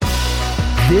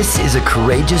This is a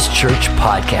Courageous Church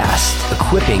podcast,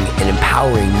 equipping and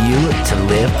empowering you to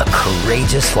live a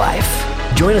courageous life.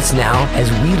 Join us now as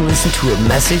we listen to a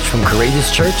message from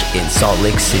Courageous Church in Salt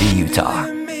Lake City, Utah.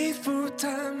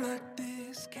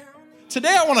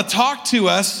 Today I want to talk to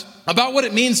us about what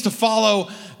it means to follow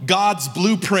God's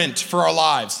blueprint for our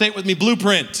lives. Say it with me,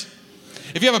 blueprint.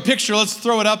 If you have a picture, let's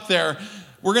throw it up there.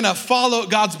 We're going to follow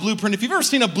God's blueprint. If you've ever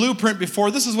seen a blueprint before,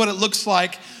 this is what it looks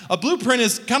like. A blueprint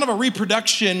is kind of a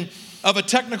reproduction of a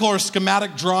technical or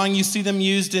schematic drawing. You see them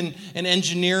used in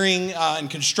engineering and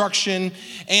construction.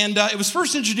 And it was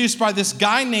first introduced by this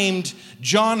guy named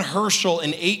John Herschel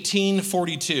in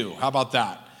 1842. How about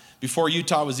that? Before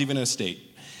Utah was even a state.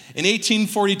 In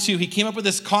 1842, he came up with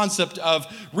this concept of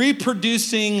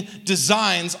reproducing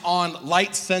designs on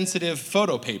light-sensitive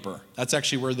photo paper. That's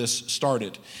actually where this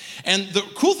started. And the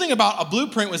cool thing about a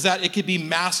blueprint was that it could be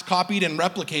mass copied and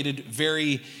replicated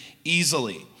very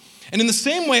easily. And in the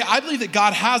same way, I believe that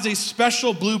God has a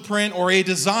special blueprint or a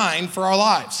design for our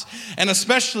lives, and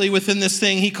especially within this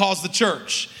thing he calls the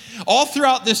church. All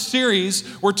throughout this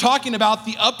series, we're talking about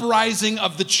the uprising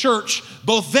of the church,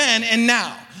 both then and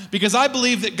now. Because I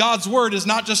believe that God's word is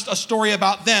not just a story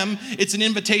about them, it's an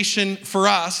invitation for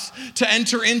us to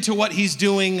enter into what he's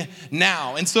doing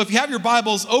now. And so if you have your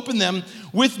Bibles, open them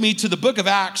with me to the book of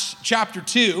Acts, chapter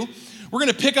 2. We're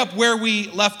going to pick up where we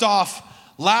left off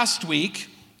last week,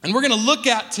 and we're going to look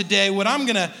at today what I'm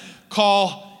going to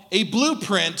call a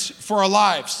blueprint for our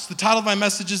lives. The title of my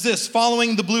message is this: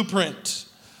 Following the Blueprint.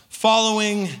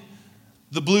 Following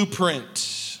the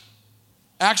Blueprint.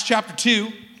 Acts chapter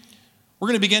 2. We're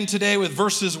going to begin today with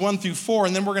verses 1 through 4,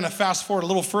 and then we're going to fast forward a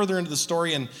little further into the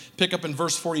story and pick up in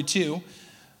verse 42.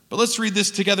 But let's read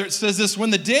this together. It says this: When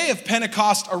the day of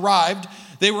Pentecost arrived,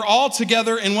 they were all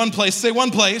together in one place. Say one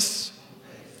place.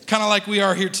 Kind of like we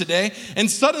are here today. And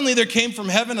suddenly there came from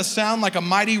heaven a sound like a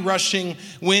mighty rushing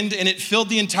wind, and it filled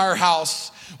the entire house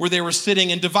where they were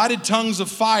sitting. And divided tongues of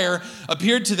fire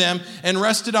appeared to them and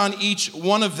rested on each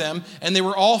one of them. And they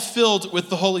were all filled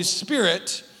with the Holy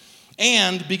Spirit,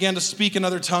 and began to speak in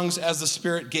other tongues as the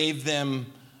Spirit gave them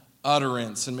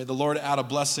utterance. And may the Lord add a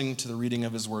blessing to the reading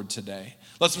of his word today.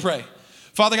 Let's pray.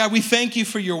 Father God, we thank you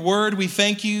for your word. We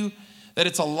thank you that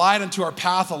it's a light unto our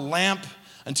path, a lamp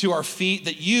unto our feet,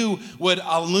 that you would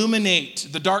illuminate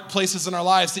the dark places in our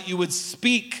lives, that you would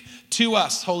speak to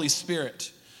us, Holy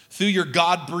Spirit, through your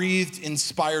God-breathed,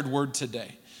 inspired word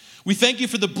today. We thank you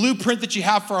for the blueprint that you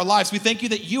have for our lives. We thank you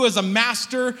that you as a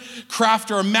master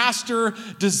crafter, a master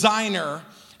designer,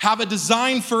 have a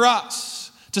design for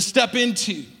us to step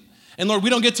into. And Lord, we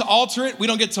don't get to alter it. We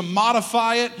don't get to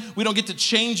modify it. We don't get to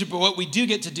change it. But what we do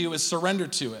get to do is surrender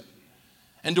to it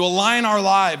and to align our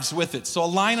lives with it. So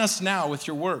align us now with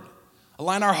your word.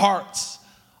 Align our hearts.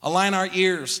 Align our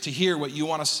ears to hear what you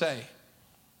want to say.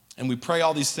 And we pray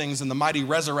all these things in the mighty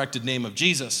resurrected name of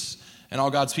Jesus. And all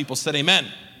God's people said amen.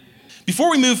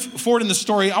 Before we move forward in the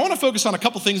story, I want to focus on a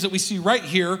couple things that we see right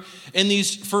here in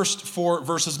these first 4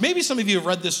 verses. Maybe some of you have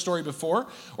read this story before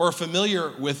or are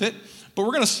familiar with it, but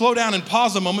we're going to slow down and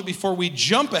pause a moment before we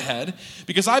jump ahead,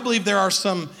 because I believe there are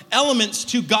some elements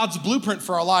to God's blueprint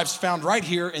for our lives found right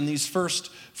here in these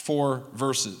first 4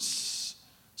 verses.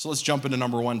 So let's jump into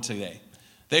number 1 today.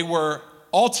 They were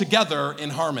all together in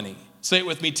harmony. Say it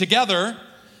with me, together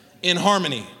in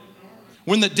harmony.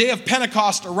 When the day of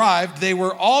Pentecost arrived, they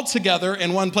were all together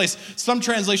in one place. Some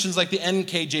translations, like the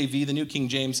NKJV, the New King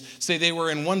James, say they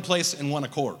were in one place in one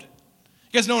accord. You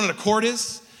guys know what an accord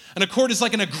is? An accord is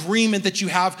like an agreement that you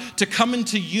have to come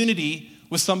into unity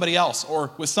with somebody else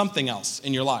or with something else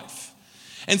in your life.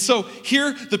 And so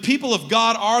here, the people of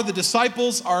God are the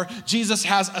disciples. Jesus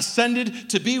has ascended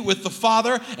to be with the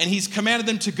Father, and he's commanded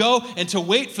them to go and to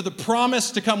wait for the promise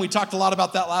to come. We talked a lot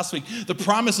about that last week, the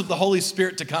promise of the Holy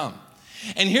Spirit to come.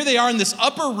 And here they are in this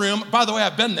upper room. By the way,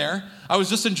 I've been there. I was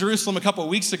just in Jerusalem a couple of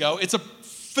weeks ago. It's a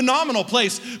phenomenal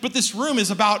place, but this room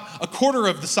is about a quarter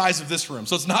of the size of this room,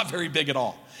 so it's not very big at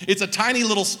all. It's a tiny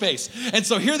little space. And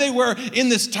so here they were in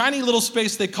this tiny little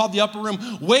space they called the upper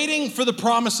room, waiting for the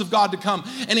promise of God to come.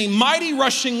 And a mighty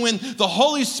rushing wind, the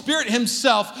Holy Spirit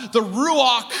himself, the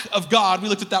Ruach of God, we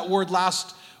looked at that word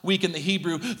last week in the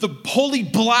Hebrew, the holy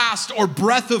blast or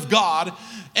breath of God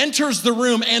enters the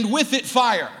room, and with it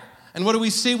fire. And what do we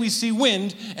see? We see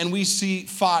wind and we see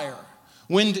fire.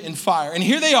 Wind and fire. And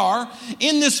here they are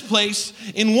in this place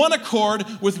in one accord,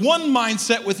 with one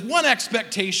mindset, with one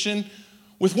expectation,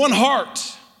 with one heart.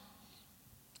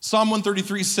 Psalm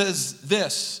 133 says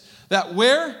this, that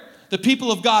where the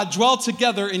people of God dwell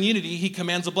together in unity, he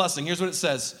commands a blessing. Here's what it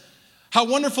says. How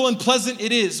wonderful and pleasant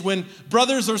it is when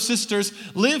brothers or sisters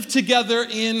live together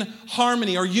in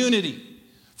harmony or unity.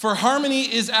 For harmony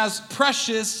is as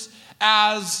precious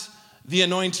as the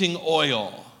anointing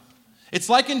oil. It's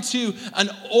likened to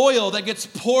an oil that gets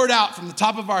poured out from the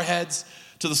top of our heads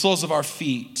to the soles of our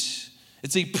feet.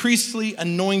 It's a priestly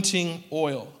anointing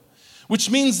oil,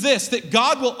 which means this, that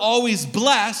God will always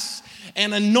bless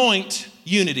and anoint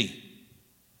unity.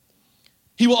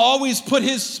 He will always put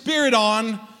his spirit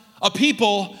on a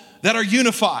people that are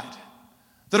unified,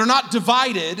 that are not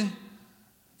divided,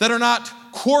 that are not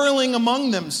quarreling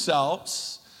among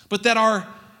themselves, but that are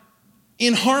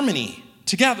in harmony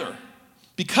together.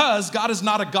 Because God is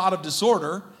not a God of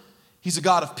disorder, he's a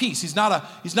God of peace. He's not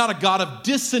a God of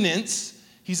dissonance,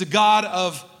 he's a God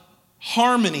of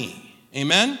harmony.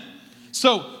 Amen?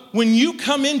 So when you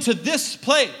come into this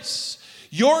place,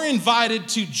 you're invited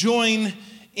to join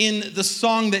in the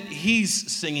song that he's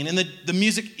singing, in the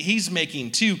music he's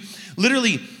making, to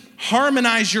literally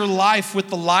harmonize your life with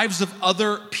the lives of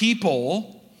other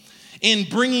people in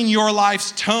bringing your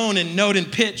life's tone and note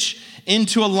and pitch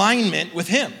into alignment with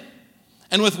him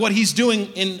and with what he's doing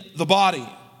in the body.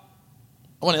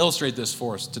 I want to illustrate this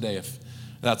for us today, if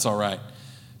that's all right.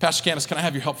 Pastor Candace, can I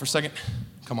have your help for a second?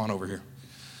 Come on over here.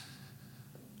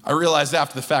 I realized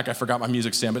after the fact I forgot my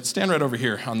music stand, but stand right over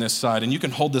here on this side, and you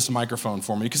can hold this microphone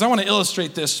for me because I want to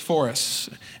illustrate this for us,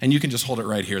 and you can just hold it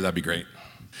right here. That'd be great.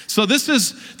 So this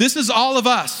is all of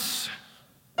us.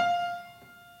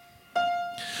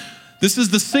 This is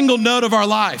the single note of our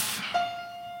life.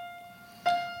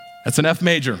 That's an F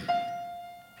major.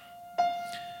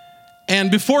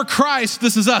 And before Christ,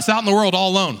 this is us out in the world all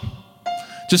alone,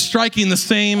 just striking the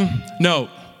same note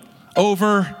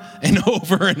over and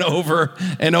over and over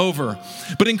and over.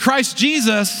 But in Christ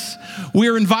Jesus,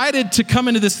 we're invited to come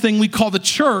into this thing we call the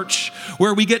church,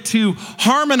 where we get to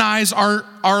harmonize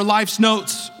our life's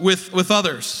notes with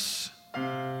others.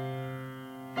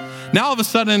 Now all of a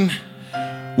sudden,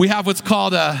 we have what's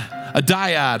called a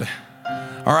dyad.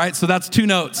 All right, so that's two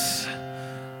notes.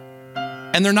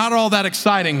 And they're not all that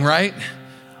exciting, right?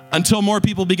 Until more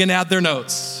people begin to add their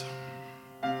notes.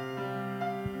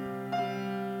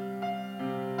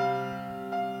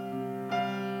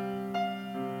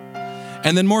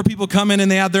 And then more people come in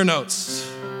and they add their notes.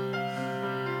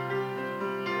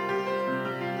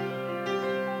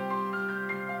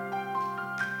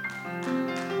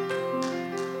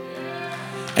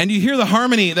 And you hear the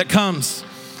harmony that comes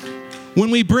when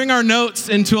we bring our notes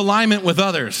into alignment with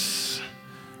others.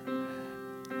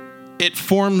 It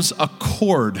forms a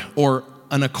chord or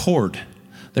an accord.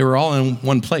 They were all in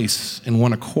one place, in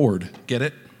one accord. Get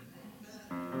it?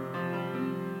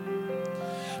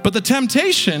 But the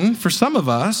temptation for some of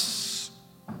us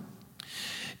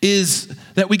is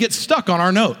that we get stuck on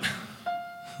our note.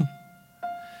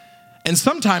 And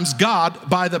sometimes God,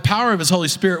 by the power of his Holy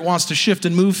Spirit, wants to shift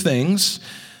and move things,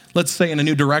 let's say in a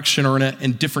new direction or in a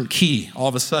different key all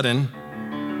of a sudden.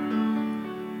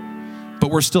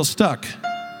 But we're still stuck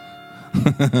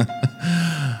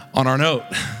on our note.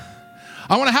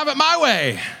 I want to have it my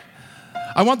way.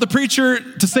 I want the preacher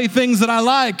to say things that I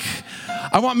like.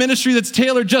 I want ministry that's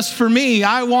tailored just for me.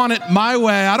 I want it my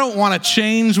way. I don't want to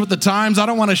change with the times. I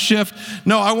don't want to shift.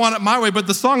 No, I want it my way. But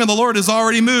the song of the Lord is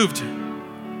already moved.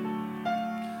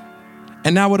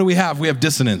 And now what do we have? We have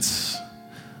dissonance.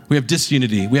 We have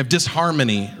disunity. We have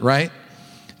disharmony, right?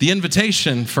 The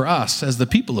invitation for us as the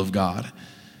people of God,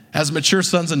 as mature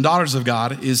sons and daughters of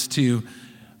God, is to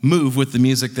move with the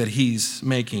music that he's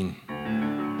making.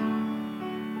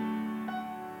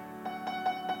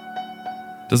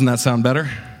 Doesn't that sound better?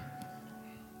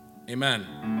 Amen.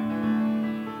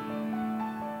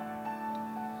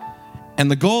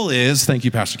 And the goal is, thank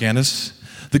you, Pastor Candace,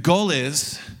 the goal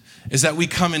is that we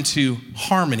come into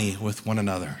harmony with one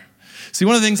another. See,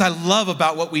 one of the things I love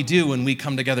about what we do when we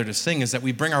come together to sing is that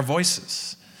we bring our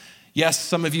voices. Yes,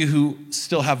 some of you who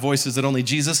still have voices that only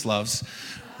Jesus loves,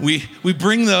 we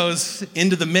bring those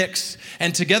into the mix,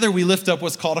 and together we lift up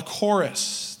what's called a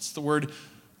chorus. It's the word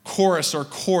chorus or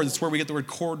chord. That's where we get the word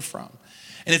chord from.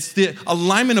 And it's the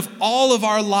alignment of all of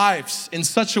our lives in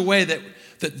such a way that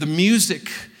the music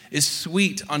is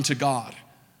sweet unto God.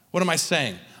 What am I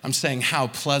saying? I'm saying how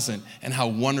pleasant and how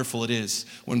wonderful it is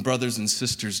when brothers and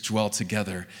sisters dwell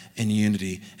together in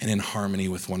unity and in harmony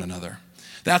with one another.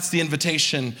 That's the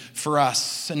invitation for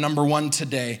us. And number one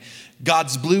today,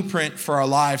 God's blueprint for our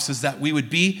lives is that we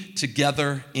would be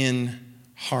together in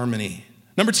harmony.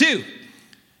 Number two,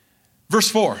 verse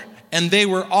 4, and they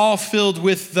were all filled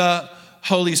with the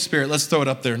Holy Spirit. Let's throw it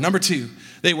up there. Number two,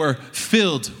 they were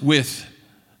filled with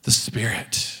the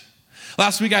Spirit.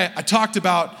 Last week I talked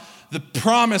about the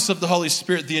promise of the Holy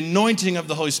Spirit, the anointing of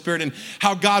the Holy Spirit, and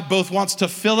how God both wants to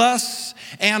fill us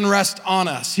and rest on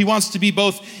us. He wants to be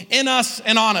both in us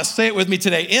and on us. Say it with me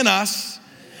today, in us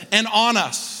and on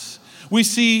us. We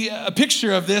see a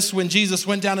picture of this when Jesus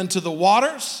went down into the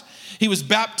waters. He was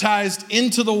baptized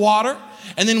into the water.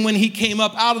 And then when he came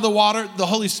up out of the water, the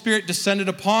Holy Spirit descended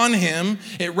upon him.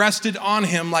 It rested on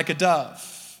him like a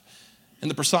dove, in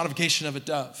the personification of a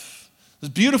dove. This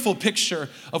beautiful picture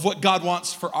of what God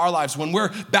wants for our lives. When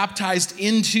we're baptized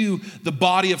into the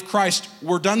body of Christ,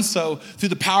 we're done so through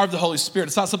the power of the Holy Spirit.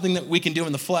 It's not something that we can do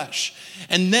in the flesh.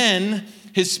 And then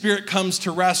his Spirit comes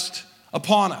to rest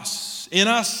upon us, in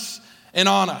us and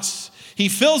on us. He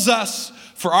fills us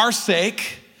for our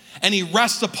sake, and he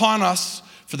rests upon us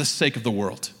for the sake of the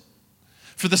world,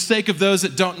 for the sake of those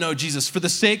that don't know Jesus, for the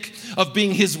sake of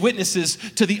being his witnesses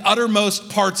to the uttermost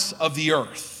parts of the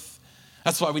earth.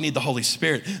 That's why we need the Holy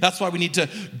Spirit. That's why we need to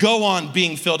go on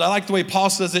being filled. I like the way Paul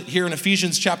says it here in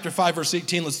Ephesians chapter 5, verse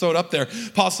 18. Let's throw it up there.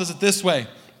 Paul says it this way.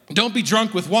 Don't be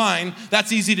drunk with wine.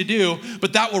 That's easy to do,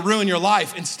 but that will ruin your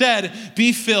life. Instead,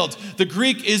 be filled. The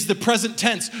Greek is the present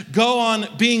tense. Go on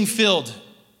being filled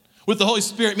with the Holy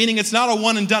Spirit, meaning it's not a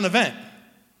one and done event.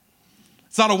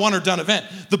 It's not a one or done event.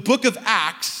 The book of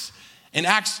Acts, in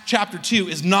Acts chapter 2,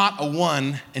 is not a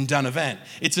one and done event.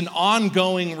 It's an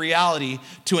ongoing reality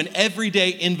to an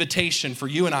everyday invitation for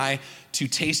you and I to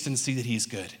taste and see that he's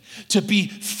good, to be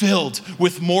filled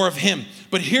with more of him.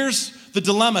 But here's the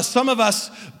dilemma. Some of us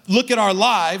look at our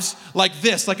lives like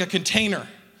this, like a container,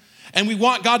 and we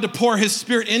want God to pour his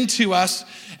Spirit into us,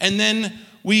 and then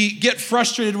we get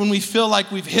frustrated when we feel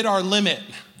like we've hit our limit.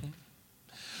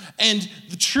 And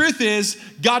the truth is,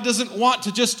 God doesn't want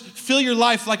to just fill your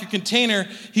life like a container.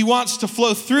 He wants to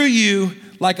flow through you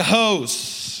like a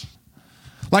hose.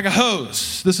 Like a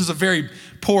hose. This is a very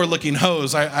poor looking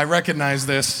hose. I recognize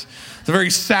this. It's a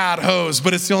very sad hose,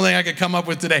 but it's the only thing I could come up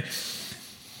with today.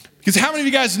 Because how many of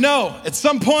you guys know, at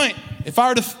some point, if I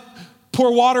were to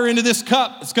pour water into this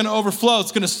cup, it's going to overflow.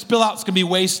 It's going to spill out. It's going to be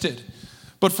wasted.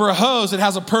 But for a hose, it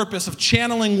has a purpose of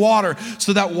channeling water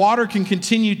so that water can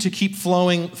continue to keep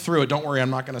flowing through it. Don't worry,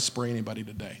 I'm not going to spray anybody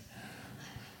today.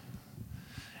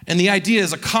 And the idea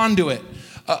is a conduit,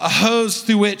 a hose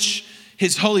through which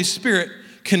his Holy Spirit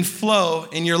can flow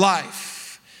in your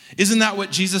life. Isn't that what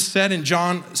Jesus said in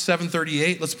John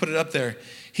 7:38? Let's put it up there.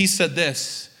 He said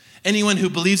this, anyone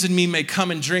who believes in me may come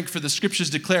and drink, for the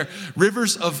scriptures declare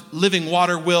rivers of living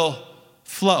water will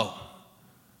flow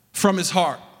from his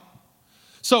heart.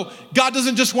 So God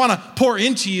doesn't just want to pour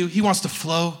into you, he wants to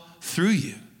flow through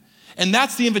you. And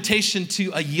that's the invitation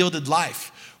to a yielded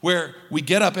life, where we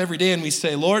get up every day and we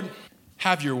say, Lord,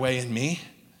 have your way in me.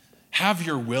 Have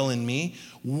your will in me.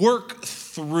 Work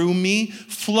through me.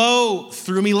 Flow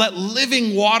through me. Let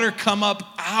living water come up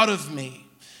out of me.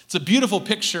 It's a beautiful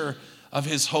picture of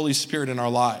his Holy Spirit in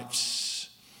our lives.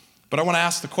 But I want to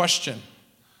ask the question,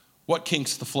 what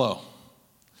kinks the flow?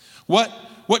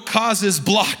 What causes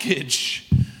blockage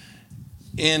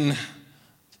in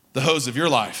the hose of your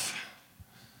life?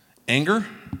 Anger?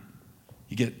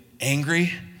 You get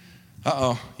angry?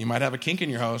 You might have a kink in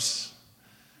your hose.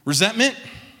 Resentment?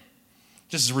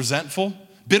 Just resentful.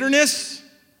 Bitterness?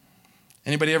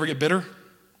 Anybody ever get bitter?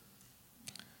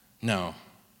 No.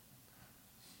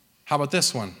 How about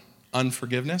this one?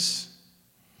 Unforgiveness?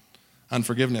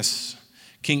 Unforgiveness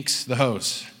kinks the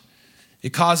hose.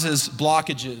 It causes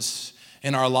blockages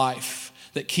in our life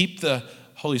that keep the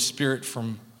Holy Spirit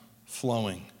from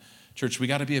flowing. Church, we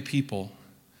got to be a people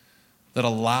that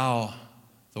allow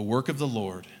the work of the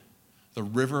Lord, the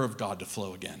river of God, to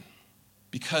flow again.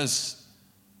 Because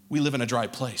we live in a dry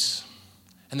place,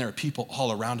 and there are people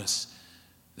all around us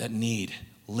that need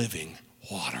living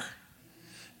water.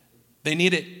 They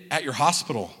need it at your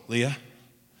hospital, Leah.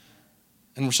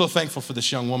 And we're so thankful for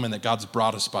this young woman that God's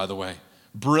brought us, by the way.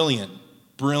 Brilliant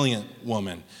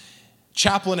woman.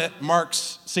 Chaplain at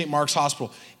St. Mark's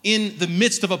Hospital, in the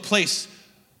midst of a place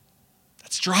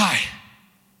that's dry.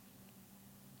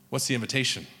 What's the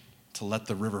invitation? To let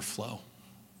the river flow.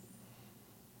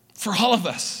 For all of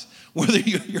us, whether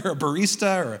you're a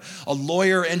barista or a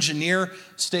lawyer, engineer,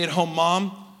 stay-at-home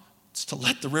mom, it's to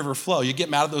let the river flow. You get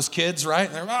mad at those kids, right?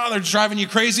 They're driving you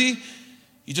crazy.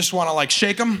 You just want to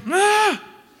shake them.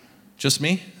 Just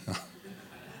me?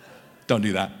 Don't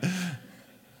do that.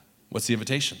 What's the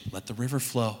invitation? Let the river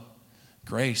flow.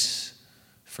 Grace,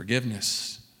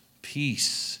 forgiveness,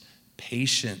 peace,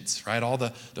 patience, right? All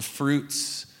the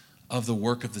fruits of the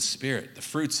work of the Spirit, the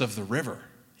fruits of the river.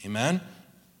 Amen?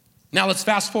 Now let's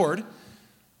fast forward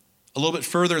a little bit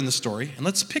further in the story, and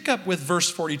let's pick up with verse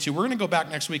 42. We're going to go back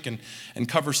next week and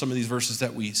cover some of these verses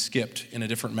that we skipped in a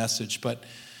different message, but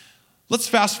Let's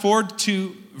fast forward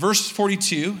to verse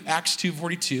 42, Acts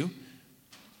 2:42.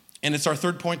 And it's our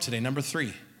third point today, number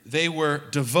 3. They were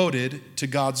devoted to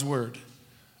God's word.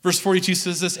 Verse 42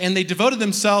 says this, and they devoted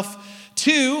themselves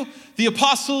to the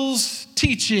apostles'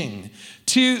 teaching.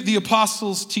 To the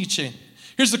apostles' teaching.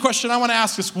 Here's the question I want to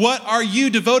ask us. What are you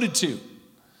devoted to?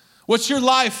 What's your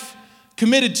life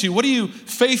committed to? What are you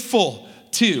faithful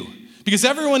to? Because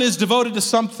everyone is devoted to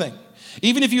something.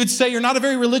 Even if you would say you're not a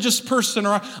very religious person,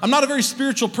 or I'm not a very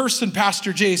spiritual person,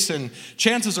 Pastor Jason,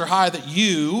 chances are high that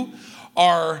you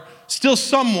are still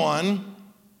someone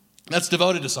that's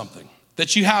devoted to something,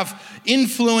 that you have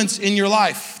influence in your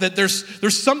life, that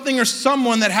there's something or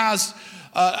someone that has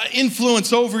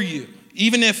influence over you,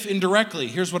 even if indirectly.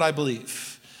 Here's what I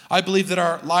believe. I believe that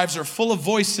our lives are full of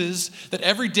voices that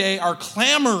every day are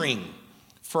clamoring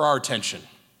for our attention.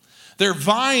 They're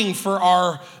vying for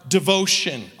our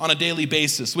devotion on a daily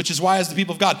basis, which is why as the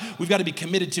people of God, we've got to be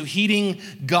committed to heeding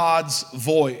God's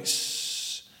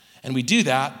voice. And we do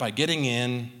that by getting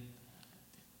in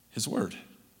his word.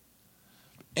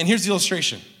 And here's the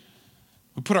illustration.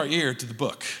 We put our ear to the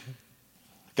book.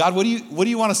 God, what do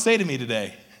you want to say to me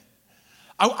today?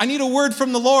 I need a word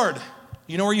from the Lord.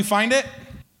 You know where you find it?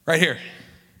 Right here.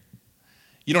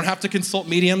 You don't have to consult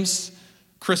mediums,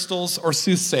 crystals, or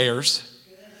soothsayers.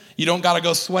 You don't got to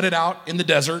go sweat it out in the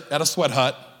desert at a sweat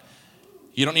hut.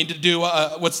 You don't need to do,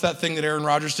 what's that thing that Aaron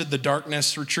Rodgers did, the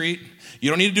darkness retreat? You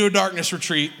don't need to do a darkness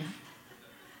retreat.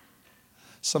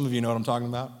 Some of you know what I'm talking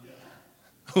about.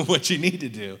 What you need to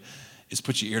do is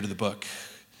put your ear to the book,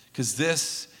 because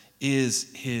this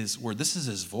is his word. This is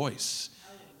his voice.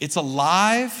 It's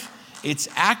alive. It's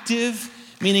active,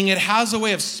 meaning it has a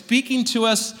way of speaking to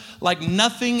us like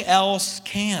nothing else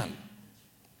can.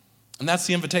 And that's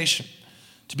the invitation,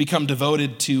 to become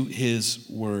devoted to his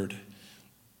word.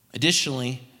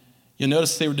 Additionally, you'll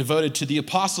notice they were devoted to the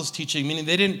apostles' teaching, meaning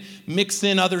they didn't mix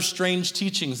in other strange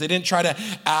teachings. They didn't try to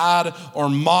add or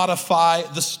modify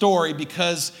the story,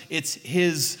 because it's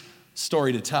his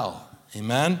story to tell.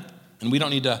 Amen? And we don't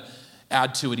need to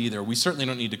add to it either. We certainly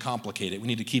don't need to complicate it. We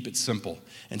need to keep it simple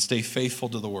and stay faithful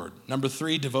to the word. Number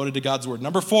 3, devoted to God's word.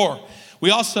 Number 4,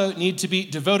 we also need to be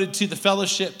devoted to the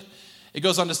fellowship. It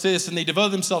goes on to say this, and they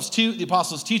devoted themselves to the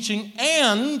apostles' teaching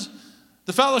and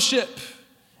the fellowship.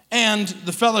 And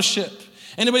the fellowship.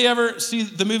 Anybody ever see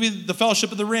the movie The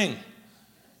Fellowship of the Ring?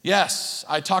 Yes,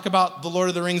 I talk about the Lord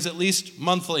of the Rings at least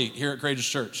monthly here at Courageous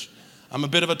Church. I'm a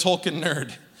bit of a Tolkien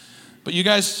nerd. But you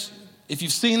guys, if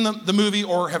you've seen the movie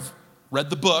or have read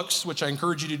the books, which I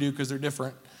encourage you to do because they're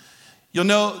different, you'll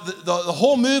know the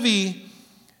whole movie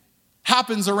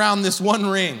happens around this one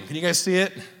ring. Can you guys see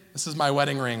it? This is my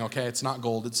wedding ring, okay? It's not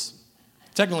gold. It's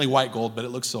technically white gold, but it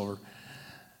looks silver.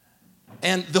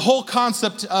 And the whole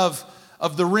concept of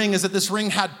the ring is that this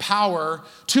ring had power,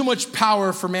 too much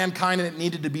power for mankind, and it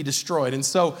needed to be destroyed. And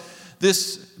so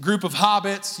this group of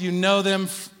hobbits, you know them,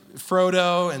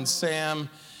 Frodo and Sam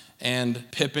and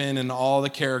Pippin and all the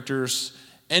characters,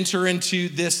 enter into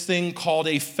this thing called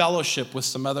a fellowship with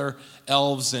some other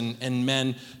elves and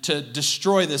men to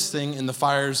destroy this thing in the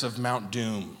fires of Mount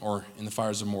Doom, or in the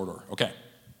fires of Mordor. Okay,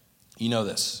 you know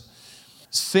this.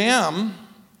 Sam,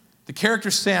 the character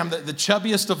Sam, the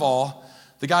chubbiest of all,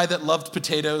 the guy that loved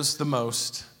potatoes the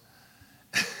most,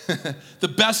 the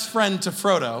best friend to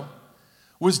Frodo,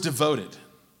 was devoted.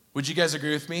 Would you guys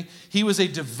agree with me? He was a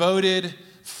devoted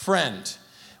friend.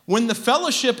 When the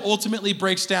fellowship ultimately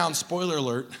breaks down, spoiler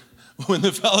alert, when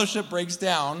the fellowship breaks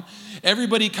down,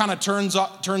 everybody kind of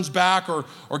turns back or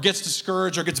gets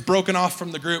discouraged or gets broken off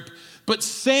from the group. But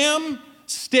Sam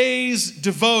stays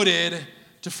devoted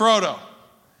to Frodo.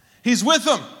 He's with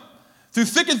him through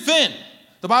thick and thin.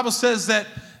 The Bible says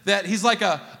that he's like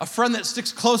a friend that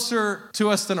sticks closer to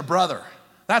us than a brother.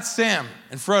 That's Sam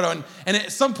and Frodo. And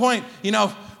at some point,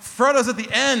 Frodo's at the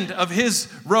end of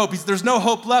his rope. There's no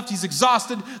hope left. He's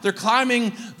exhausted. They're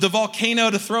climbing the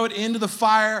volcano to throw it into the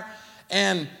fire,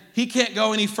 and he can't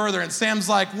go any further. And Sam's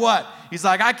like, what? He's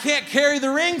like, I can't carry the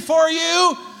ring for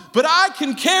you, but I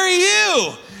can carry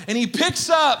you. And he picks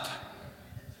up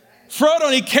Frodo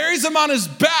and he carries him on his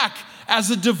back as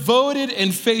a devoted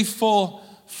and faithful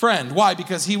friend. Why?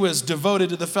 Because he was devoted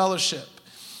to the fellowship.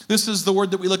 This is the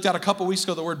word that we looked at a couple weeks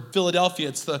ago, the word Philadelphia.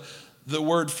 It's the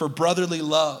word for brotherly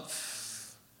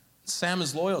love. Sam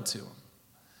is loyal to him.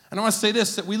 And I want to say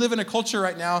this, that we live in a culture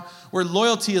right now where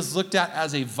loyalty is looked at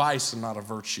as a vice and not a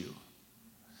virtue.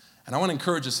 And I want to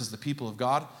encourage us as the people of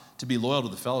God to be loyal to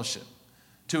the fellowship,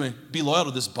 to be loyal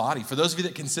to this body. For those of you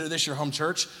that consider this your home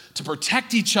church, to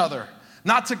protect each other,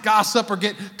 not to gossip or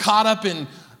get caught up in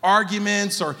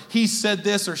arguments or he said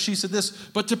this or she said this,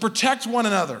 but to protect one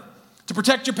another, to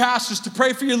protect your pastors, to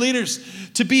pray for your leaders,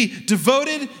 to be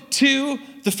devoted to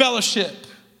the fellowship.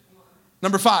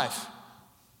 Number 5,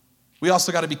 we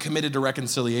also got to be committed to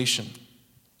reconciliation.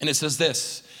 And it says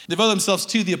this, devote themselves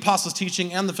to the apostles'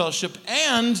 teaching and the fellowship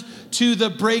and to the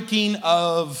breaking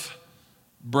of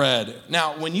bread.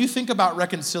 Now, when you think about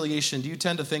reconciliation, do you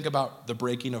tend to think about the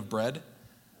breaking of bread?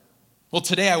 Well,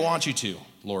 today I want you to,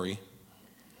 Lori.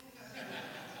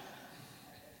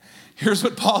 Here's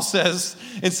what Paul says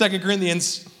in 2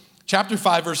 Corinthians chapter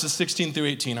 5, verses 16 through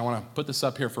 18. I want to put this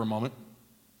up here for a moment.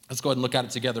 Let's go ahead and look at it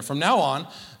together. From now on,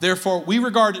 therefore, we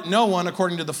regard no one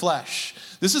according to the flesh.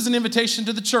 This is an invitation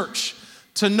to the church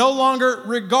to no longer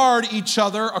regard each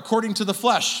other according to the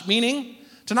flesh, meaning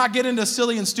to not get into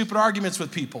silly and stupid arguments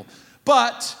with people.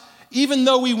 But even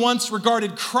though we once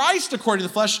regarded Christ according to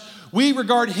the flesh, we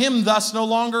regard him thus no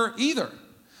longer either.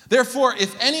 Therefore,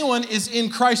 if anyone is in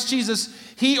Christ Jesus,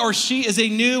 he or she is a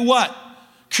new what?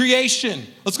 Creation.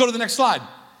 Let's go to the next slide.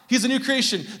 He's a new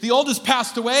creation. The old has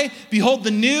passed away. Behold,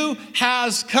 the new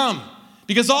has come.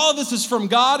 Because all of this is from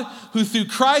God, who through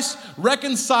Christ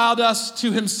reconciled us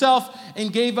to himself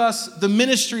and gave us the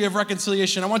ministry of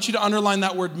reconciliation. I want you to underline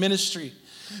that word ministry.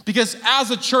 Because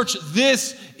as a church,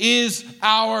 this is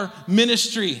our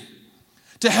ministry.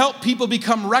 To help people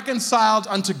become reconciled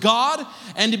unto God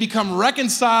and to become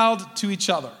reconciled to each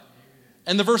other.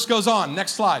 And the verse goes on,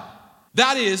 next slide.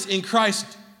 That is, in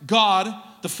Christ, God,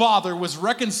 the Father, was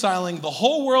reconciling the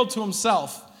whole world to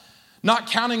himself, not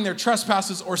counting their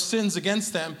trespasses or sins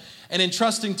against them, and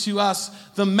entrusting to us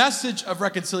the message of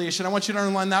reconciliation. I want you to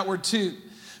underline that word too,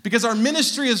 because our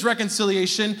ministry is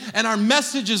reconciliation and our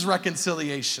message is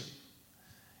reconciliation.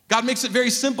 God makes it very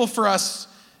simple for us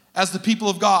as the people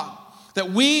of God, that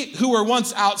we who were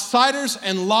once outsiders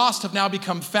and lost have now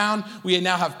become found. We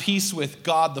now have peace with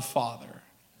God the Father.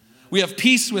 We have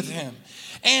peace with him.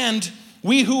 And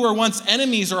we who were once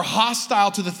enemies or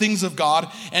hostile to the things of God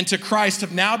and to Christ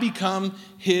have now become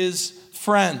his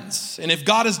friends. And if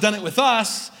God has done it with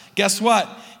us, guess what?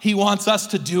 He wants us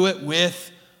to do it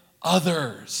with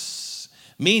others.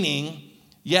 Meaning,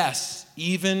 yes,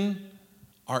 even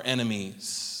our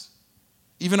enemies.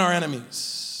 Even our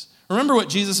enemies. Remember what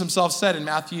Jesus himself said in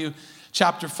Matthew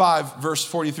chapter 5, verse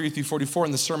 43 through 44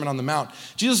 in the Sermon on the Mount.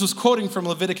 Jesus was quoting from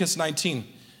Leviticus 19.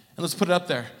 And let's put it up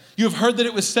there. You have heard that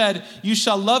it was said, you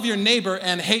shall love your neighbor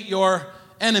and hate your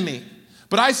enemy.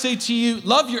 But I say to you,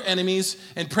 love your enemies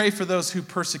and pray for those who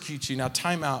persecute you. Now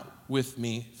time out with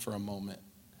me for a moment.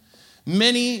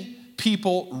 Many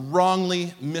people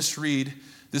wrongly misread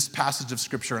this passage of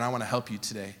scripture, and I want to help you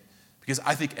today because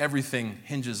I think everything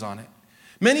hinges on it.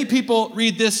 Many people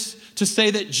read this to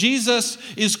say that Jesus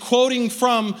is quoting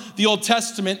from the Old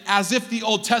Testament as if the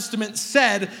Old Testament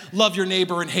said, love your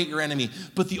neighbor and hate your enemy.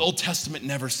 But the Old Testament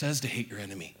never says to hate your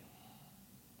enemy.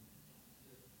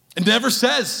 It never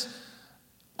says.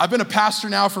 I've been a pastor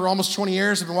now for almost 20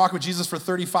 years. I've been walking with Jesus for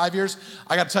 35 years.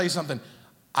 I got to tell you something.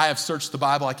 I have searched the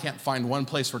Bible. I can't find one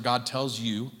place where God tells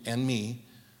you and me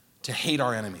to hate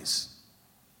our enemies.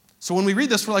 So when we read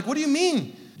this, we're like, what do you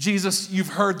mean, Jesus, you've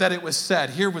heard that it was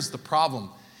said? Here was the problem.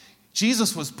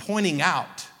 Jesus was pointing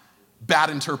out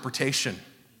bad interpretation.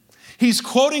 He's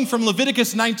quoting from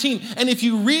Leviticus 19. And if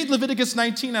you read Leviticus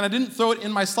 19, and I didn't throw it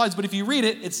in my slides, but if you read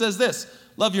it, it says this,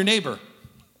 love your neighbor.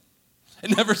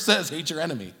 It never says hate your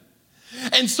enemy.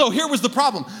 And so here was the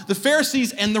problem. The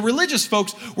Pharisees and the religious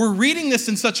folks were reading this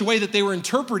in such a way that they were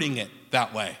interpreting it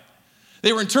that way.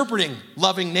 They were interpreting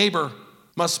loving neighbor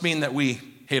must mean that we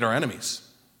hate our enemies.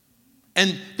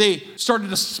 And they started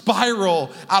to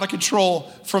spiral out of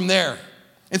control from there.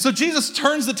 And so Jesus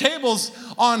turns the tables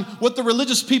on what the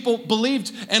religious people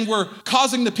believed and were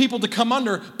causing the people to come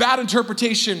under bad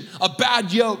interpretation, a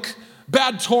bad yoke,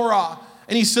 bad Torah.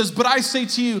 And he says, but I say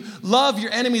to you, love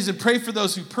your enemies and pray for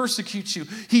those who persecute you.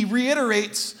 He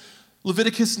reiterates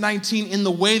Leviticus 19 in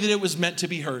the way that it was meant to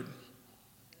be heard.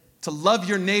 To love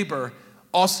your neighbor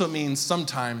also means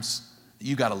sometimes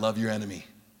you got to love your enemy.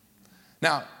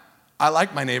 Now, I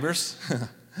like my neighbors.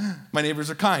 My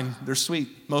neighbors are kind. They're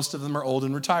sweet. Most of them are old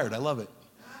and retired. I love it.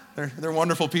 They're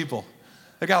wonderful people.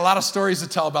 They got a lot of stories to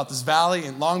tell about this valley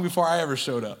and long before I ever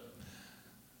showed up.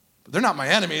 But they're not my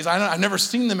enemies. I've never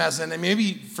seen them as an enemy.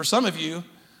 Maybe for some of you,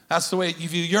 that's the way you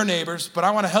view your neighbors. But I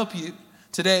want to help you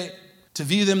today to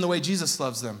view them the way Jesus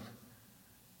loves them.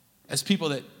 As people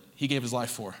that he gave his life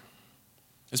for.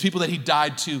 As people that he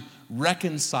died to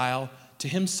reconcile to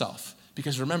himself.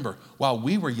 Because remember, while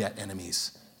we were yet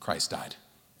enemies, Christ died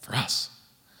for us.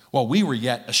 While we were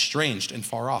yet estranged and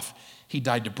far off, he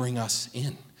died to bring us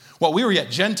in. While we were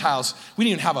yet Gentiles, we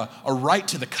didn't even have a right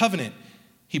to the covenant.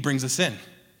 He brings us in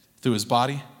through his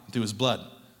body, through his blood.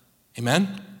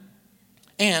 Amen?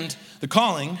 And the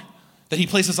calling that he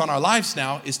places on our lives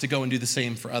now is to go and do the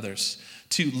same for others,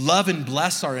 to love and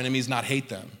bless our enemies, not hate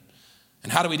them.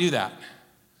 And how do we do that?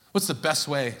 What's the best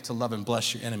way to love and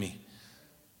bless your enemy?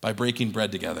 By breaking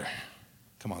bread together.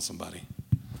 Come on, somebody.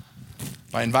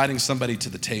 By inviting somebody to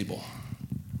the table.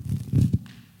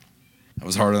 That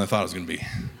was harder than I thought it was going to be.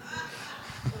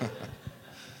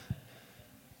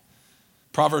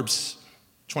 Proverbs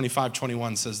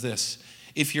 25:21 says this: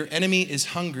 if your enemy is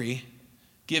hungry,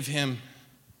 give him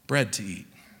bread to eat.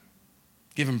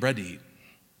 Give him bread to eat.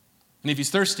 And if he's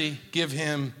thirsty, give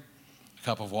him a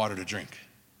cup of water to drink.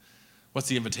 What's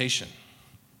the invitation?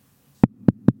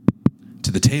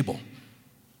 To the table.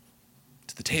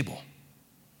 To the table.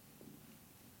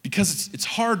 Because it's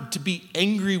hard to be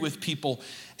angry with people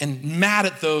and mad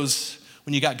at those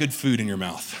when you got good food in your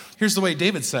mouth. Here's the way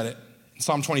David said it in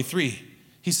Psalm 23.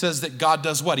 He says that God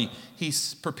does what? He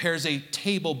prepares a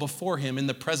table before him in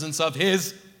the presence of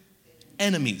his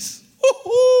enemies.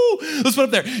 Woo-hoo! Let's put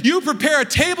up there. You prepare a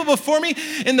table before me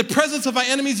in the presence of my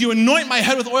enemies. You anoint my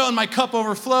head with oil and my cup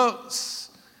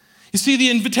overflows. You see, the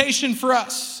invitation for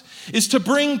us is to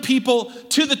bring people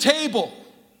to the table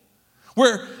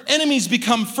where enemies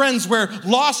become friends, where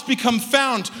lost become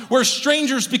found, where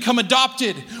strangers become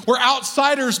adopted, where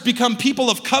outsiders become people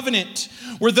of covenant,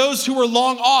 where those who were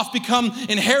long off become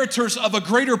inheritors of a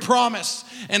greater promise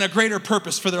and a greater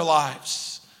purpose for their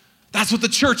lives. That's what the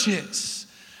church is.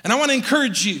 And I want to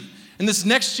encourage you in this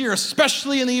next year,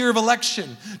 especially in the year of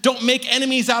election, don't make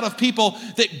enemies out of people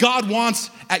that God wants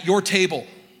at your table.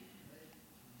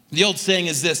 The old saying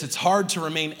is this: it's hard to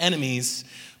remain enemies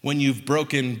when you've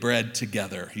broken bread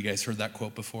together. You guys heard that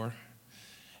quote before?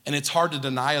 And it's hard to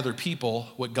deny other people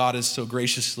what God has so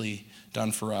graciously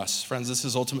done for us. Friends, this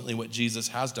is ultimately what Jesus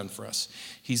has done for us.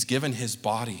 He's given his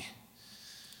body,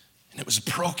 and it was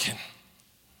broken.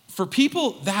 For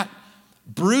people that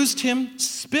bruised him,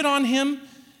 spit on him,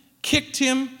 kicked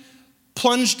him,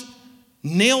 plunged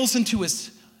nails into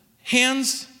his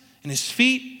hands and his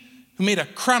feet, who made a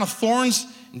crown of thorns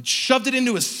and shoved it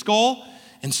into his skull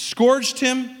and scourged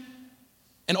him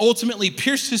and ultimately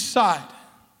pierced his side.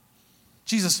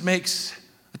 Jesus makes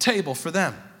a table for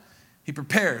them. He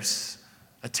prepares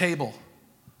a table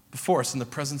before us in the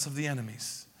presence of the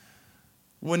enemies.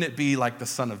 Wouldn't it be like the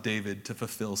Son of David to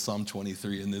fulfill Psalm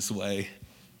 23 in this way?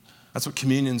 That's what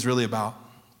communion's really about.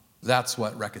 That's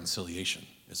what reconciliation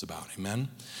is about, amen?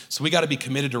 So we got to be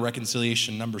committed to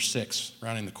reconciliation. Number 6,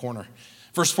 rounding the corner.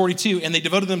 Verse 42, and they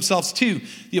devoted themselves to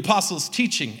the apostles'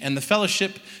 teaching and the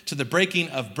fellowship, to the breaking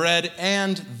of bread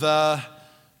and the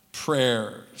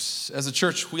prayers. As a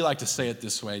church, we like to say it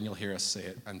this way, and you'll hear us say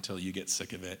it until you get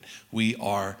sick of it. We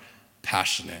are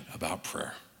passionate about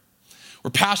prayer.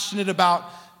 We're passionate about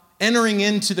entering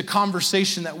into the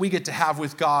conversation that we get to have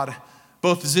with God,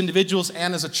 both as individuals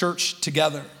and as a church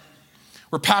together.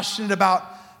 We're passionate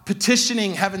about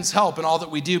petitioning heaven's help in all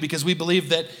that we do, because we believe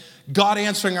that God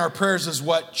answering our prayers is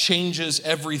what changes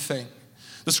everything.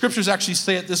 The scriptures actually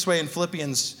say it this way in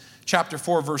Philippians chapter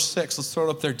 4, verse 6. Let's throw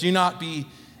it up there. Do not be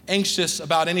anxious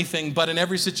about anything, but in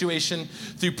every situation,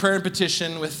 through prayer and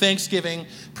petition, with thanksgiving,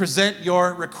 present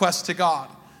your requests to God.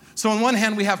 So on one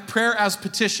hand, we have prayer as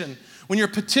petition. When you're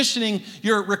petitioning,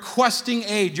 you're requesting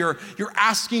aid, you're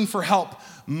asking for help.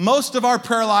 Most of our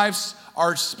prayer lives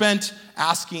are spent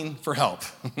asking for help.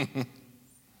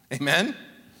 Amen?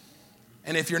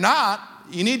 And if you're not,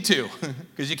 you need to,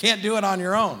 because you can't do it on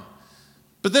your own.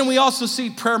 But then we also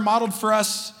see prayer modeled for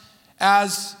us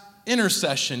as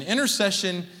intercession.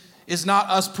 Intercession is not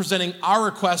us presenting our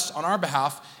requests on our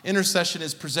behalf. Intercession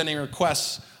is presenting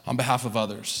requests on behalf of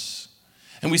others.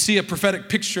 And we see a prophetic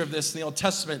picture of this in the Old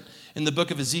Testament in the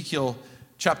book of Ezekiel,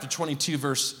 chapter 22,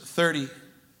 verse 30.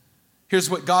 Here's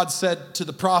what God said to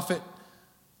the prophet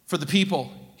for the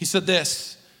people. He said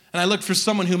this: and I looked for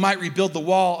someone who might rebuild the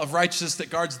wall of righteousness that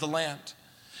guards the land.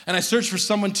 And I searched for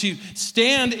someone to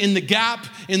stand in the gap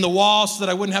in the wall so that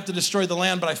I wouldn't have to destroy the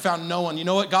land, but I found no one. You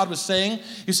know what God was saying?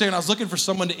 He was saying, I was looking for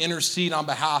someone to intercede on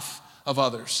behalf of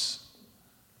others.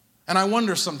 And I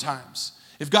wonder sometimes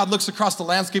if God looks across the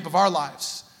landscape of our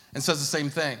lives and says the same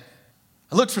thing.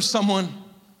 I looked for someone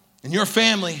in your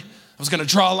family that was going to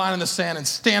draw a line in the sand and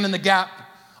stand in the gap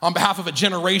on behalf of a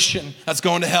generation that's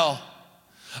going to hell.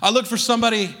 I looked for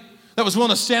somebody that was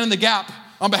willing to stand in the gap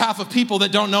on behalf of people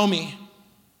that don't know me,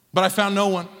 but I found no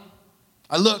one.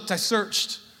 I looked, I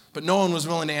searched, but no one was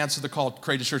willing to answer the call.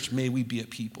 Courageous Church, may we be a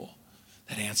people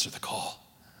that answer the call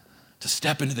to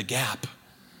step into the gap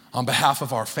on behalf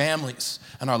of our families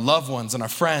and our loved ones and our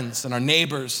friends and our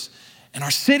neighbors and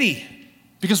our city,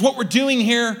 because what we're doing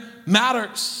here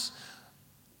matters.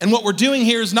 And what we're doing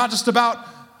here is not just about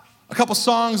a couple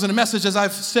songs and a message, as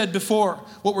I've said before,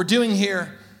 what we're doing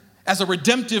here as a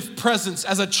redemptive presence,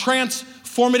 as a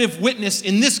transformative witness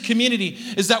in this community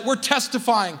is that we're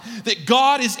testifying that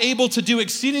God is able to do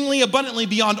exceedingly abundantly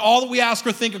beyond all that we ask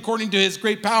or think according to his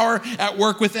great power at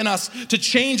work within us to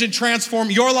change and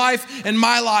transform your life and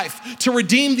my life, to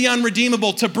redeem the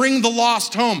unredeemable, to bring the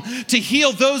lost home, to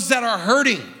heal those that are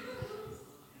hurting.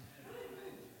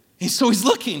 And so he's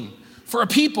looking for a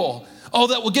people,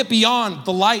 that will get beyond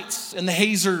the lights and the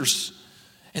hazers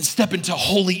and step into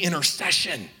holy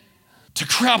intercession, to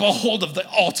grab a hold of the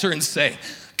altar and say,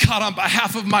 God, on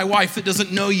behalf of my wife that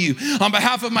doesn't know you, on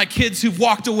behalf of my kids who've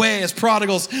walked away as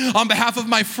prodigals, on behalf of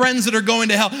my friends that are going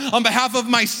to hell, on behalf of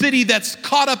my city that's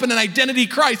caught up in an identity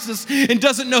crisis and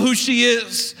doesn't know who she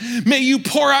is, may you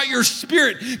pour out your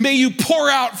spirit. May you pour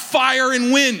out fire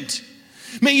and wind.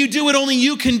 May you do what only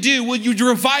you can do. Would you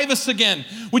revive us again?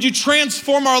 Would you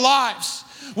transform our lives?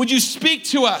 Would you speak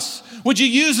to us? Would you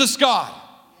use us, God?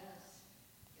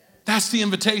 That's the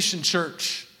invitation,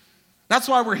 church. That's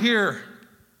why we're here,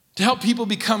 to help people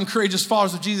become courageous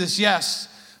followers of Jesus, yes,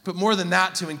 but more than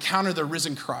that, to encounter the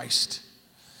risen Christ.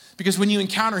 Because when you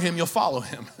encounter him, you'll follow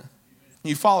him. When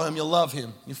you follow him, you'll love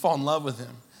him. You fall in love with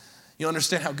him. You'll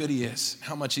understand how good he is,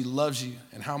 how much he loves you,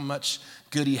 and how much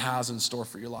good he has in store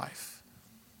for your life.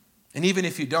 And even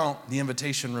if you don't, the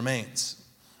invitation remains.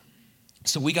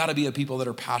 So we got to be a people that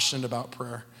are passionate about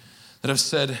prayer, that have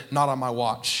said, not on my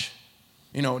watch.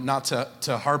 Not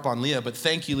to harp on Leah, but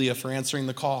thank you, Leah, for answering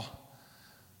the call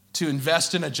to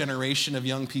invest in a generation of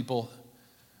young people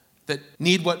that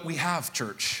need what we have,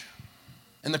 church.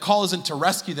 And the call isn't to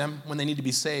rescue them when they need to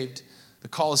be saved. The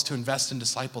call is to invest and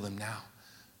disciple them now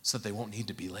so that they won't need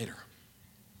to be later.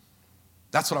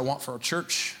 That's what I want for our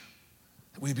church,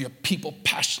 that we be a people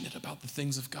passionate about the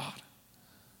things of God,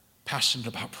 passionate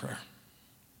about prayer.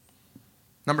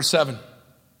 Number 7,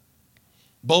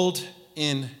 bold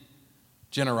in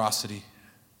generosity.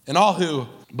 And all who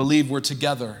believe were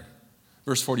together,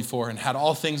 verse 44, and had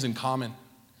all things in common.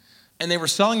 And they were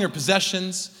selling their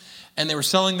possessions, and they were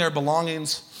selling their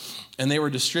belongings, and they were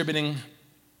distributing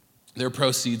their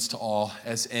proceeds to all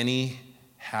as any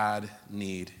had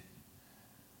need.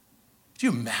 Could you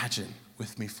imagine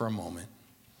with me for a moment?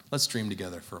 Let's dream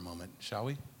together for a moment, shall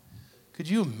we? Could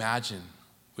you imagine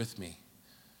with me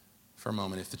for a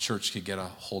moment if the church could get a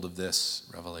hold of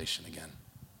this revelation again?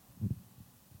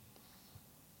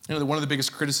 One of the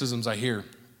biggest criticisms I hear,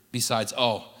 besides,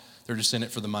 they're just in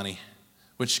it for the money,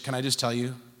 which, can I just tell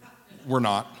you, we're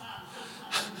not.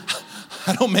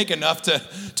 I don't make enough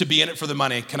to be in it for the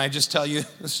money. Can I just tell you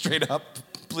straight up,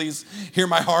 please hear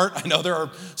my heart. I know there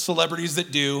are celebrities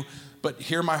that do, but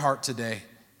hear my heart today.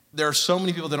 There are so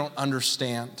many people that don't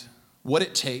understand what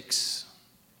it takes,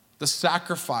 the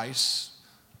sacrifice,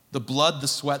 the blood, the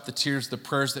sweat, the tears, the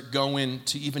prayers that go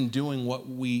into even doing what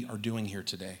we are doing here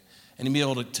today. And to be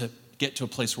able to get to a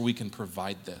place where we can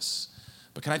provide this.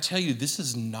 But can I tell you, this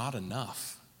is not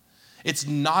enough. It's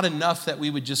not enough that we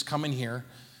would just come in here,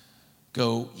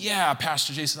 go, yeah,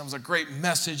 Pastor Jason, that was a great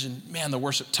message, and man, the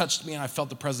worship touched me, and I felt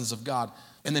the presence of God.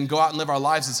 And then go out and live our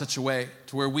lives in such a way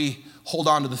to where we hold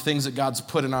on to the things that God's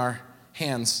put in our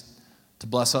hands to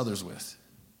bless others with.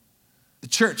 The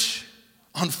church,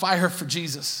 on fire for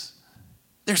Jesus.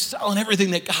 They're selling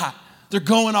everything they got. They're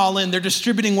going all in. They're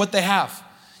distributing what they have.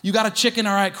 You got a chicken?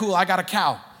 All right, cool. I got a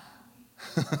cow.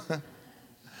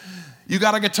 You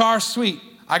got a guitar? Sweet.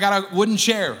 I got a wooden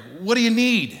chair. What do you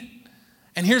need?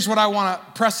 And here's what I want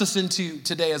to press us into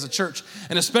today as a church,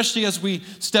 and especially as we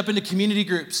step into community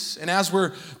groups and as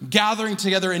we're gathering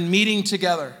together and meeting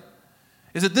together,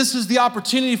 is that this is the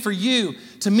opportunity for you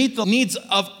to meet the needs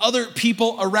of other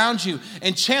people around you.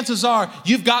 And chances are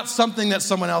you've got something that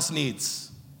someone else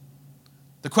needs.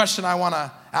 The question I want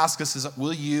to ask us is,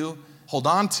 will you hold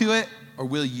on to it or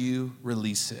will you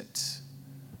release it?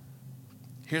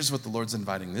 Here's what the Lord's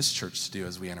inviting this church to do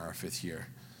as we enter our 5th year: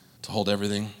 to hold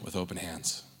everything with open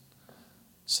hands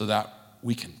so that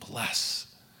we can bless,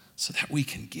 so that we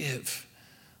can give.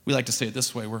 We like to say it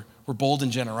this way: we're bold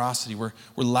in generosity. We're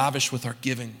lavish with our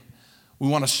giving. We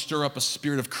want to stir up a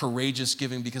spirit of courageous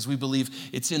giving because we believe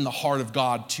it's in the heart of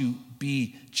God to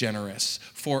be generous.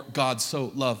 For God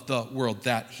so loved the world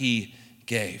that he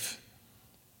gave.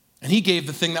 And he gave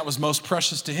the thing that was most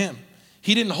precious to him.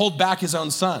 He didn't hold back his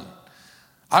own son.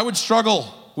 I would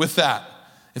struggle with that.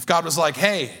 If God was like,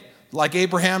 hey, like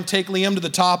Abraham, take Liam to the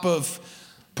top of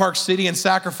Park City and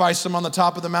sacrifice him on the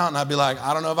top of the mountain, I'd be like,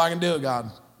 I don't know if I can do it, God.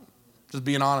 Just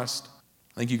being honest.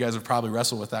 I think you guys have probably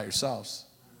wrestled with that yourselves.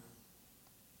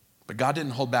 But God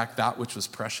didn't hold back that which was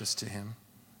precious to him.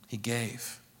 He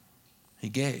gave. He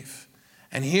gave.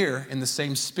 And here, in the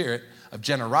same spirit of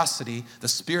generosity, the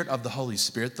spirit of the Holy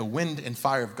Spirit, the wind and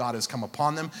fire of God has come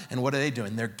upon them. And what are they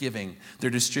doing? They're giving, they're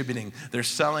distributing, they're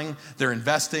selling, they're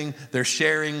investing, they're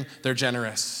sharing, they're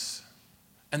generous.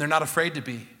 And they're not afraid to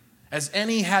be. As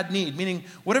any had need, meaning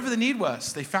whatever the need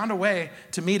was, they found a way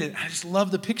to meet it. I just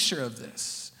love the picture of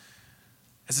this.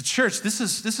 As a church, this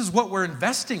is what we're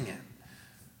investing in.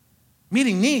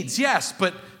 Meeting needs, yes,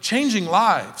 but changing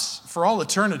lives for all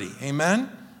eternity. Amen?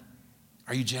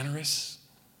 Are you generous?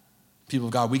 People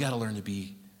of God, we got to learn to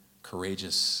be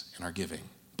courageous in our giving.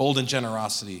 Bold in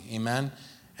generosity. Amen?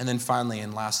 And then finally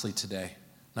and lastly today,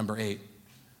 number 8,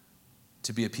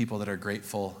 to be a people that are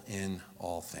grateful in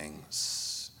all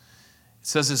things. It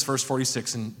says this, verse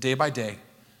 46, and day by day,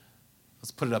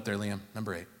 let's put it up there, Liam,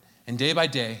 number 8. And day by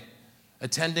day,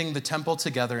 attending the temple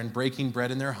together and breaking bread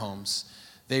in their homes,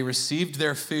 they received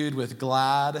their food with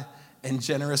glad and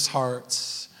generous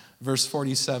hearts. Verse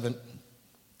 47,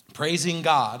 praising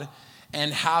God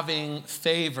and having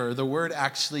favor. The word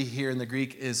actually here in the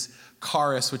Greek is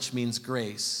charis, which means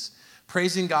grace.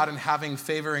 Praising God and having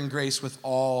favor and grace with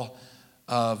all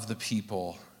of the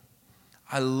people.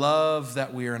 I love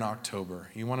that we are in October.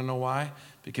 You want to know why?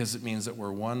 Because it means that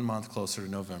we're 1 month closer to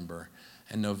November.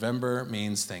 And November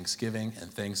means Thanksgiving,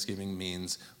 and Thanksgiving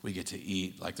means we get to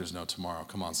eat like there's no tomorrow.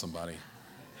 Come on, somebody.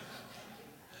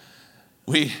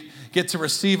 We get to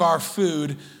receive our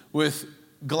food with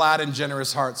glad and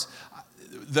generous hearts.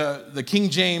 The King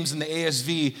James and the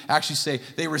ASV actually say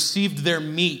they received their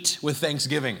meat with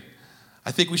thanksgiving.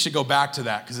 I think we should go back to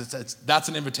that because that's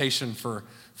an invitation for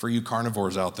you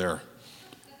carnivores out there.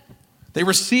 They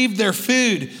received their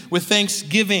food with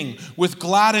thanksgiving, with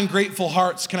glad and grateful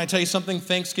hearts. Can I tell you something?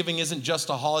 Thanksgiving isn't just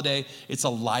a holiday. It's a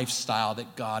lifestyle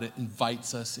that God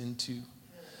invites us into.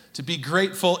 To be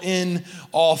grateful in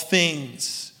all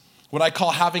things. What I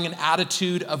call having an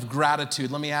attitude of gratitude.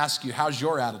 Let me ask you, how's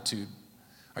your attitude?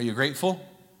 Are you grateful?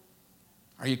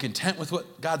 Are you content with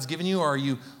what God's given you? Or are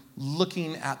you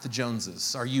looking at the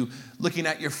Joneses? Are you looking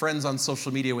at your friends on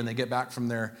social media when they get back from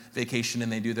their vacation and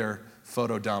they do their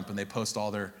photo dump and they post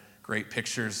all their great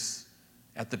pictures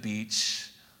at the beach,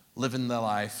 living the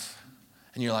life,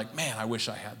 and you're like, man, I wish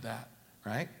I had that,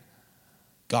 right?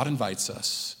 God invites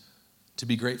us to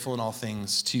be grateful in all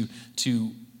things,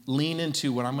 to lean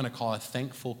into what I'm going to call a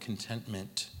thankful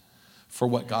contentment for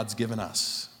what God's given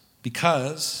us,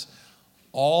 because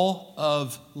all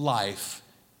of life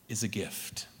is a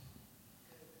gift.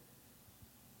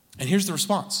 And here's the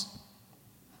response.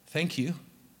 Thank you.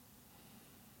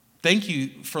 Thank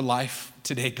you for life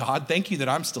today, God. Thank you that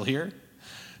I'm still here.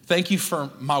 Thank you for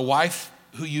my wife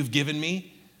who you've given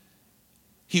me.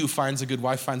 He who finds a good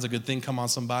wife finds a good thing. Come on,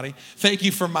 somebody. Thank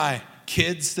you for my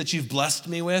kids that you've blessed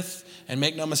me with. And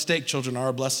make no mistake, children are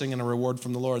a blessing and a reward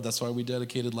from the Lord. That's why we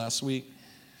dedicated last week.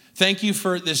 Thank you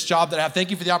for this job that I have.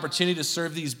 Thank you for the opportunity to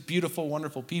serve these beautiful,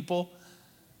 wonderful people.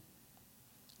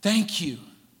 Thank you.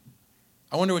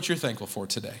 I wonder what you're thankful for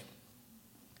today.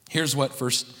 Here's what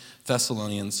 1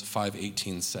 Thessalonians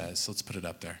 5:18 says. Let's put it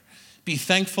up there. Be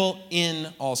thankful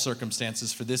in all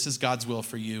circumstances, for this is God's will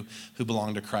for you who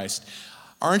belong to Christ.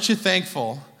 Aren't you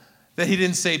thankful that he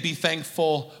didn't say be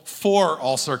thankful for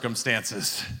all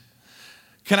circumstances?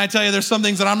 Can I tell you there's some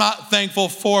things that I'm not thankful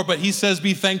for, but he says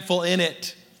be thankful in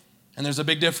it. And there's a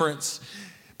big difference.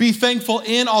 Be thankful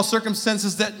in all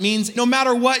circumstances. That means no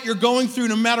matter what you're going through,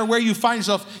 no matter where you find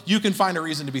yourself, you can find a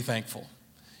reason to be thankful.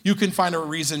 You can find a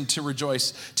reason to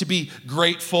rejoice, to be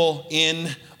grateful in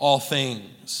all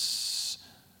things.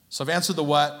 So I've answered the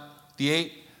what, the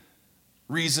 8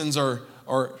 reasons or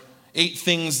 8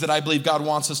 things that I believe God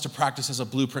wants us to practice as a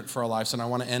blueprint for our lives. And I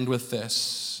want to end with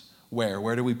this.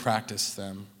 Where do we practice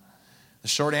them? The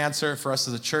short answer for us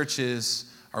as a church is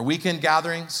our weekend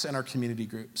gatherings and our community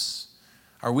groups.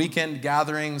 Our weekend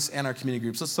gatherings and our community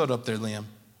groups. Let's throw it up there, Liam.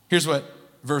 Here's what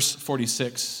verse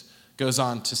 46 goes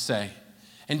on to say.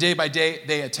 And day by day,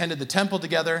 they attended the temple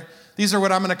together. These are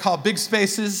what I'm going to call big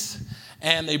spaces.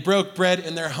 And they broke bread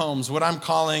in their homes, what I'm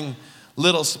calling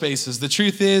little spaces. The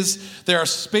truth is, there are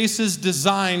spaces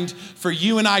designed for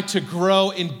you and I to grow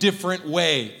in different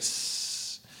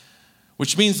ways.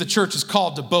 Which means the church is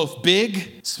called to both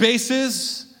big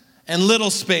spaces and little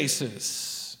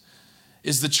spaces.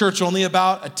 Is the church only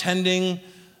about attending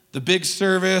the big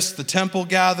service, the temple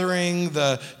gathering,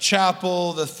 the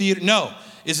chapel, the theater? No.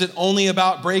 Is it only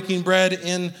about breaking bread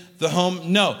in the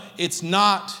home? No, it's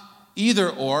not either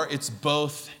or, it's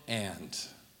both and.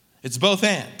 It's both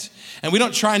and. And we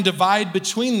don't try and divide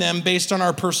between them based on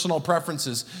our personal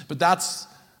preferences, but that's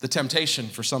the temptation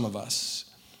for some of us.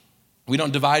 We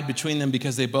don't divide between them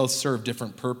because they both serve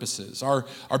different purposes. Our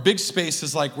big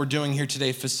spaces like we're doing here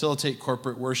today facilitate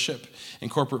corporate worship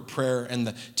and corporate prayer and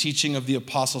the teaching of the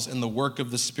apostles and the work of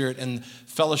the Spirit and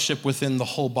fellowship within the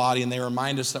whole body. And they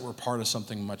remind us that we're part of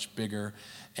something much bigger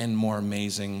and more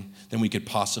amazing than we could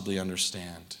possibly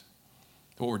understand.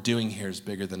 What we're doing here is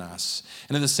bigger than us.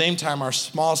 And at the same time, our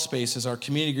small spaces, our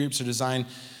community groups are designed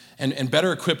and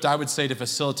better equipped, I would say, to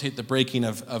facilitate the breaking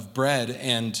of bread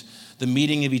and the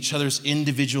meeting of each other's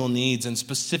individual needs and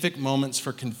specific moments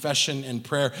for confession and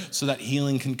prayer so that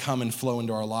healing can come and flow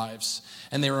into our lives.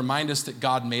 And they remind us that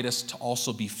God made us to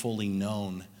also be fully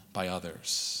known by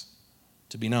others,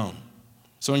 to be known.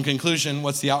 So in conclusion,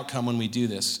 what's the outcome when we do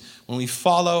this? When we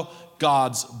follow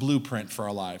God's blueprint for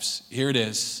our lives. Here it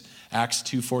is, Acts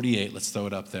 2:48. Let's throw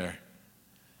it up there.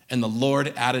 And the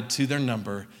Lord added to their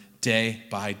number day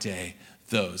by day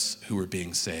those who were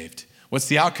being saved. What's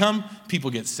the outcome? People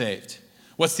get saved.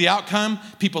 What's the outcome?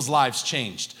 People's lives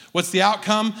changed. What's the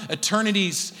outcome?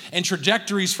 Eternities and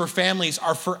trajectories for families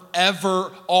are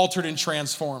forever altered and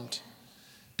transformed.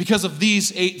 Because of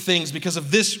these 8 things, because of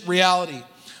this reality.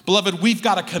 Beloved, we've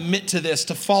got to commit to this,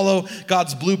 to follow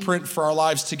God's blueprint for our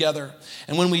lives together.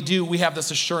 And when we do, we have this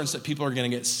assurance that people are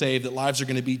going to get saved, that lives are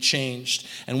going to be changed.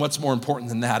 And what's more important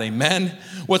than that, amen?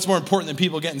 What's more important than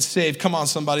people getting saved? Come on,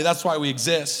 somebody, that's why we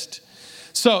exist.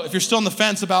 So if you're still on the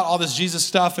fence about all this Jesus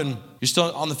stuff and you're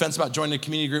still on the fence about joining a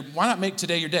community group, why not make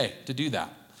today your day to do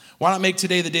that? Why not make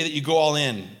today the day that you go all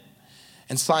in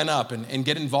and sign up and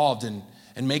get involved and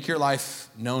make your life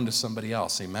known to somebody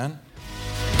else, amen?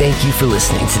 Thank you for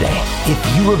listening today.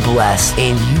 If you were blessed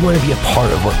and you want to be a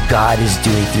part of what God is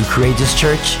doing through Courageous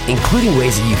Church, including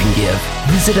ways that you can give,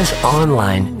 visit us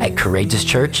online at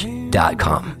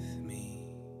courageouschurch.com.